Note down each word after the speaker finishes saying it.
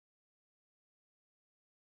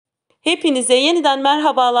Hepinize yeniden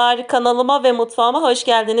merhabalar, kanalıma ve mutfağıma hoş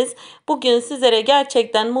geldiniz. Bugün sizlere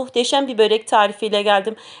gerçekten muhteşem bir börek tarifiyle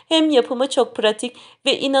geldim. Hem yapımı çok pratik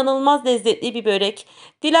ve inanılmaz lezzetli bir börek.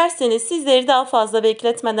 Dilerseniz sizleri daha fazla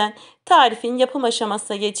bekletmeden tarifin yapım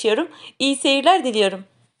aşamasına geçiyorum. İyi seyirler diliyorum.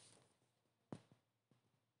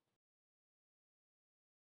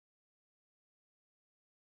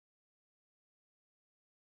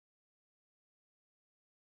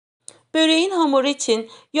 Böreğin hamuru için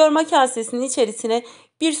yoğurma kasesinin içerisine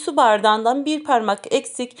 1 su bardağından 1 parmak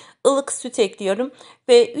eksik ılık süt ekliyorum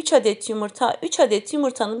ve 3 adet yumurta, 3 adet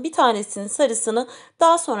yumurtanın bir tanesinin sarısını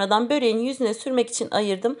daha sonradan böreğin yüzüne sürmek için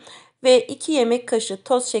ayırdım ve 2 yemek kaşığı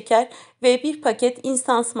toz şeker ve 1 paket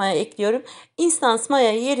instans maya ekliyorum. İnstans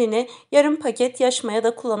maya yerine yarım paket yaş maya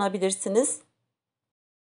da kullanabilirsiniz.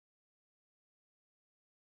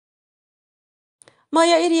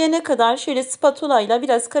 Maya eriyene kadar şöyle spatula ile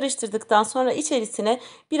biraz karıştırdıktan sonra içerisine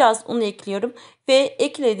biraz un ekliyorum ve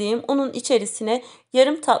eklediğim unun içerisine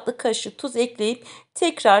yarım tatlı kaşığı tuz ekleyip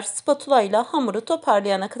tekrar spatula ile hamuru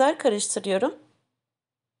toparlayana kadar karıştırıyorum.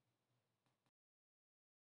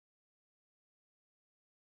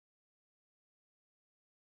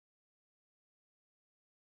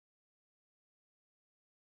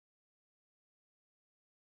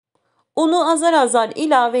 Unu azar azar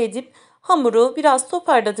ilave edip hamuru biraz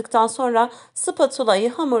toparladıktan sonra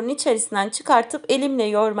spatulayı hamurun içerisinden çıkartıp elimle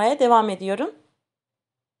yoğurmaya devam ediyorum.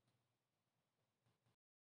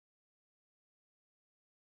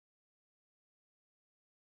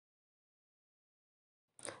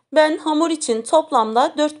 Ben hamur için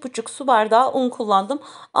toplamda 4,5 su bardağı un kullandım.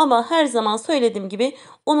 Ama her zaman söylediğim gibi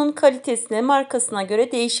unun kalitesine, markasına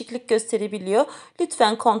göre değişiklik gösterebiliyor.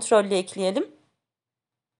 Lütfen kontrollü ekleyelim.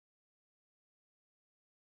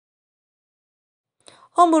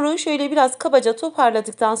 Hamuru şöyle biraz kabaca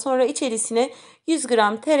toparladıktan sonra içerisine 100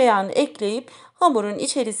 gram tereyağını ekleyip hamurun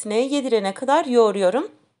içerisine yedirene kadar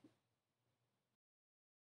yoğuruyorum.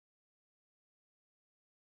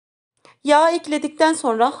 Yağ ekledikten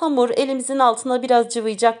sonra hamur elimizin altına biraz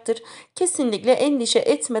cıvayacaktır. Kesinlikle endişe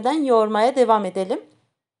etmeden yoğurmaya devam edelim.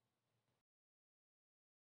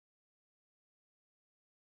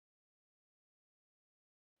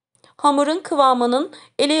 Hamurun kıvamının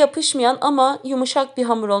ele yapışmayan ama yumuşak bir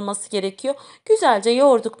hamur olması gerekiyor. Güzelce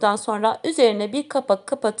yoğurduktan sonra üzerine bir kapak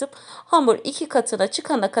kapatıp hamur 2 katına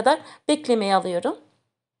çıkana kadar beklemeye alıyorum.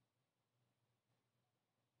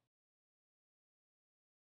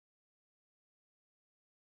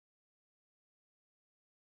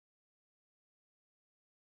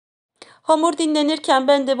 Hamur dinlenirken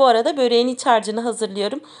ben de bu arada böreğin iç harcını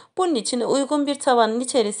hazırlıyorum. Bunun için uygun bir tavanın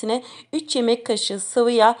içerisine 3 yemek kaşığı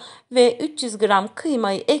sıvı yağ ve 300 gram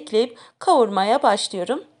kıymayı ekleyip kavurmaya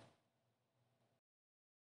başlıyorum.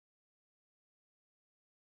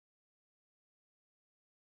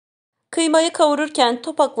 Kıymayı kavururken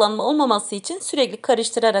topaklanma olmaması için sürekli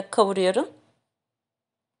karıştırarak kavuruyorum.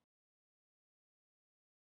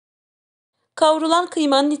 Kavrulan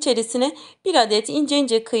kıymanın içerisine 1 adet ince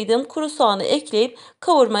ince kıydığım kuru soğanı ekleyip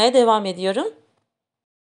kavurmaya devam ediyorum.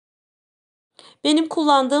 Benim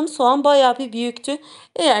kullandığım soğan bayağı bir büyüktü.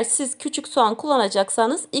 Eğer siz küçük soğan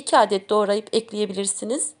kullanacaksanız 2 adet doğrayıp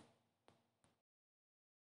ekleyebilirsiniz.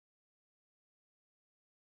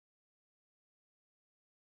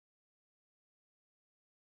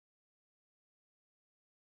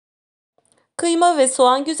 Kıyma ve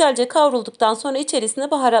soğan güzelce kavrulduktan sonra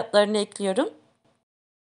içerisine baharatlarını ekliyorum.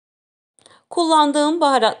 Kullandığım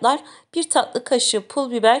baharatlar 1 tatlı kaşığı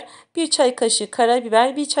pul biber, 1 çay kaşığı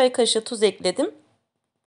karabiber, 1 çay kaşığı tuz ekledim.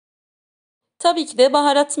 Tabii ki de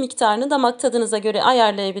baharat miktarını damak tadınıza göre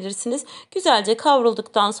ayarlayabilirsiniz. Güzelce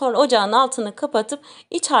kavrulduktan sonra ocağın altını kapatıp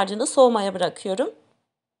iç harcını soğumaya bırakıyorum.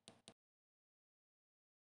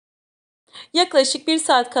 Yaklaşık 1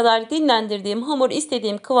 saat kadar dinlendirdiğim hamur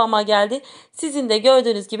istediğim kıvama geldi. Sizin de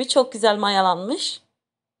gördüğünüz gibi çok güzel mayalanmış.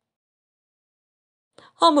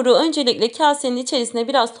 Hamuru öncelikle kasenin içerisine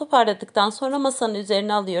biraz toparladıktan sonra masanın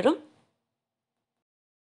üzerine alıyorum.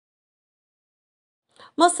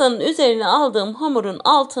 Masanın üzerine aldığım hamurun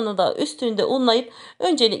altını da üstünde unlayıp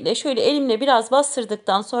öncelikle şöyle elimle biraz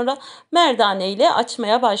bastırdıktan sonra merdane ile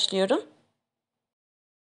açmaya başlıyorum.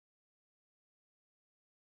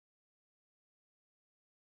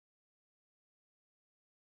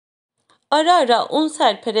 Ara ara un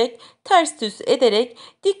serperek, ters düz ederek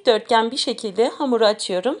dikdörtgen bir şekilde hamuru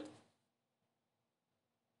açıyorum.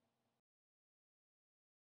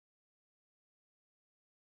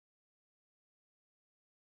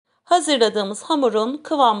 Hazırladığımız hamurun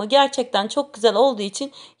kıvamı gerçekten çok güzel olduğu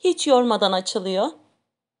için hiç yormadan açılıyor.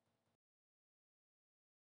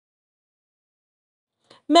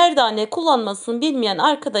 Merdane kullanmasını bilmeyen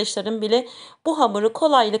arkadaşlarım bile bu hamuru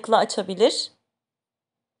kolaylıkla açabilir.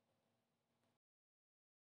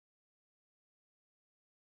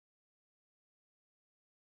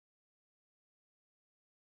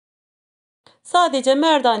 Sadece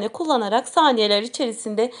merdane kullanarak saniyeler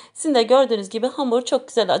içerisinde sizin de gördüğünüz gibi hamur çok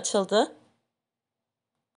güzel açıldı.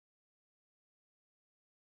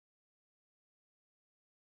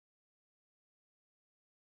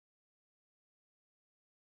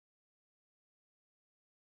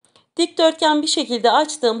 Dikdörtgen bir şekilde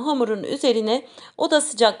açtığım hamurun üzerine oda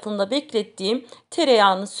sıcaklığında beklettiğim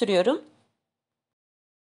tereyağını sürüyorum.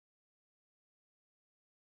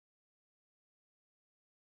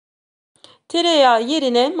 Tereyağı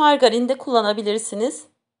yerine margarin de kullanabilirsiniz.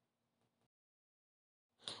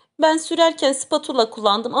 Ben sürerken spatula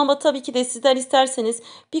kullandım ama tabii ki de sizler isterseniz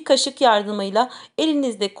bir kaşık yardımıyla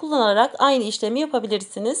elinizde kullanarak aynı işlemi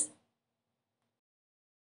yapabilirsiniz.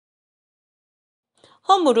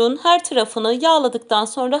 Hamurun her tarafını yağladıktan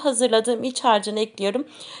sonra hazırladığım iç harcını ekliyorum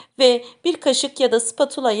ve bir kaşık ya da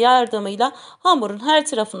spatula yardımıyla hamurun her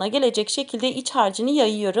tarafına gelecek şekilde iç harcını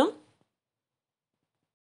yayıyorum.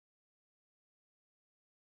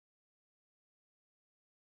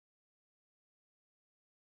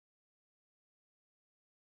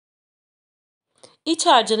 İç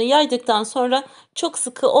harcını yaydıktan sonra çok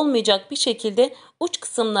sıkı olmayacak bir şekilde uç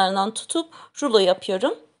kısımlarından tutup rulo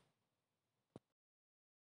yapıyorum.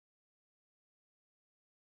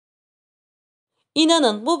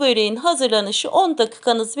 İnanın bu böreğin hazırlanışı 10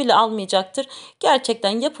 dakikanız bile almayacaktır.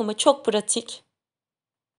 Gerçekten yapımı çok pratik.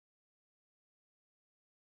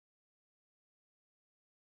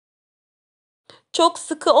 Çok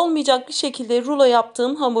sıkı olmayacak bir şekilde rulo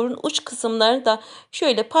yaptığım hamurun uç kısımlarını da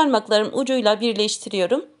şöyle parmaklarım ucuyla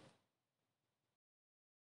birleştiriyorum.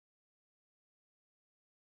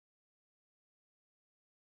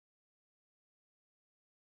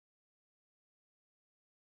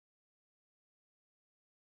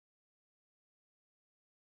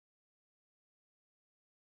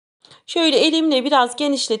 Şöyle elimle biraz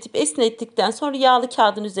genişletip esnettikten sonra yağlı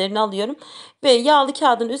kağıdın üzerine alıyorum ve yağlı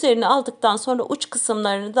kağıdın üzerine aldıktan sonra uç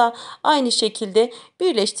kısımlarını da aynı şekilde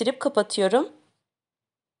birleştirip kapatıyorum.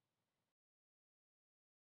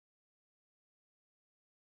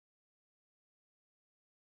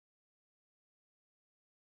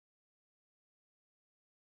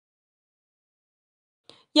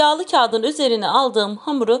 Yağlı kağıdın üzerine aldığım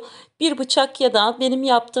hamuru bir bıçak ya da benim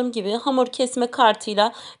yaptığım gibi hamur kesme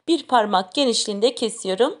kartıyla bir parmak genişliğinde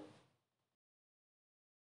kesiyorum.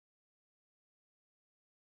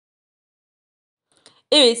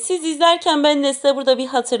 Evet, siz izlerken ben de size burada bir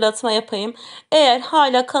hatırlatma yapayım. Eğer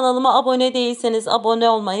hala kanalıma abone değilseniz abone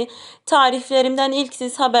olmayı, tariflerimden ilk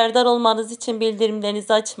siz haberdar olmanız için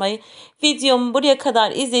bildirimlerinizi açmayı, videomu buraya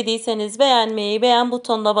kadar izlediyseniz beğenmeyi, beğen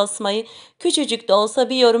butonuna basmayı, küçücük de olsa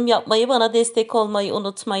bir yorum yapmayı, bana destek olmayı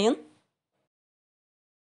unutmayın.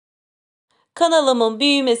 Kanalımın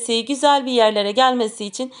büyümesi, güzel bir yerlere gelmesi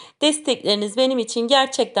için destekleriniz benim için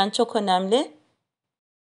gerçekten çok önemli.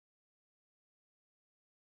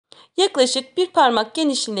 Yaklaşık bir parmak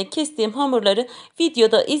genişliğinde kestiğim hamurları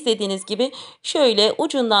videoda izlediğiniz gibi şöyle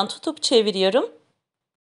ucundan tutup çeviriyorum.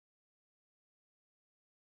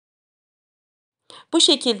 Bu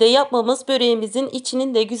şekilde yapmamız böreğimizin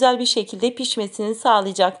içinin de güzel bir şekilde pişmesini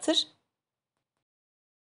sağlayacaktır.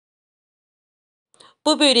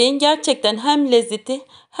 Bu böreğin gerçekten hem lezzeti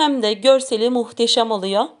hem de görseli muhteşem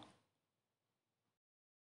oluyor.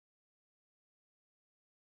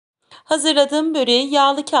 Hazırladığım böreği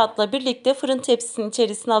yağlı kağıtla birlikte fırın tepsisinin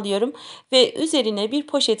içerisine alıyorum ve üzerine bir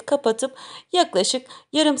poşet kapatıp yaklaşık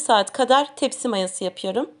yarım saat kadar tepsi mayası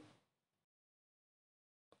yapıyorum.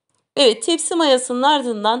 Evet, tepsi mayasının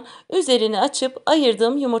ardından üzerini açıp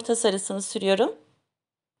ayırdığım yumurta sarısını sürüyorum.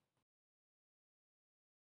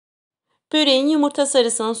 Böreğin yumurta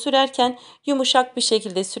sarısını sürerken yumuşak bir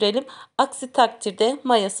şekilde sürelim. Aksi takdirde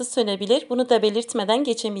mayası sönebilir. Bunu da belirtmeden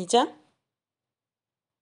geçemeyeceğim.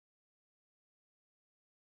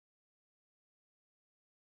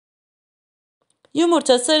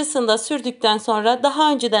 Yumurta sarısını da sürdükten sonra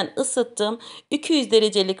daha önceden ısıttığım 200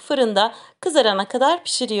 derecelik fırında kızarana kadar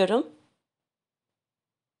pişiriyorum.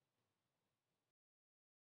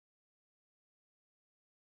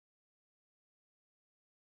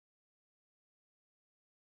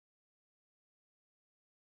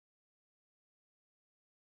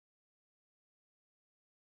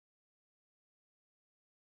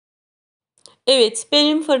 Evet,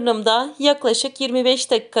 benim fırınımda yaklaşık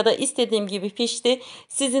 25 dakikada istediğim gibi pişti.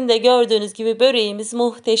 Sizin de gördüğünüz gibi böreğimiz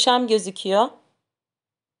muhteşem gözüküyor.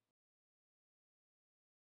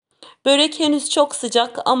 Börek henüz çok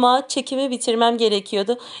sıcak ama çekimi bitirmem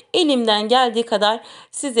gerekiyordu. Elimden geldiği kadar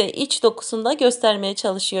size iç dokusunu da göstermeye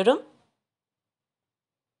çalışıyorum.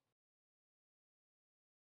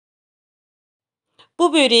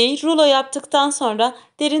 Bu böreği rulo yaptıktan sonra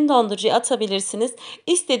derin dondurucuya atabilirsiniz.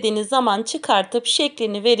 İstediğiniz zaman çıkartıp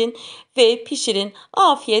şeklini verin ve pişirin.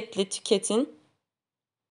 Afiyetle tüketin.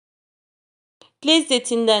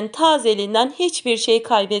 Lezzetinden, tazeliğinden hiçbir şey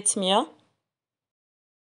kaybetmiyor.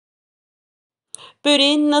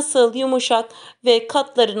 Böreğin nasıl yumuşak ve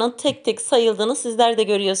katlarının tek tek sayıldığını sizler de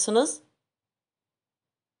görüyorsunuz.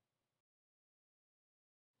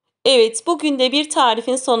 Evet, bugün de bir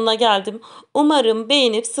tarifin sonuna geldim. Umarım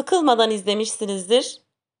beğenip sıkılmadan izlemişsinizdir.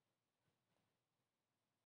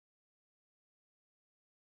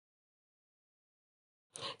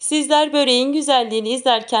 Sizler böreğin güzelliğini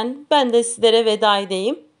izlerken ben de sizlere veda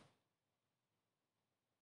edeyim.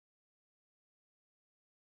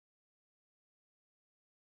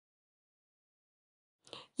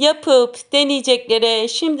 Yapıp deneyeceklere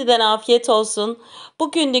şimdiden afiyet olsun.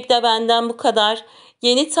 Bugünlük de benden bu kadar.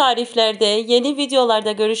 Yeni tariflerde, yeni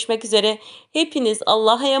videolarda görüşmek üzere. Hepiniz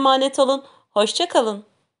Allah'a emanet olun. Hoşça kalın.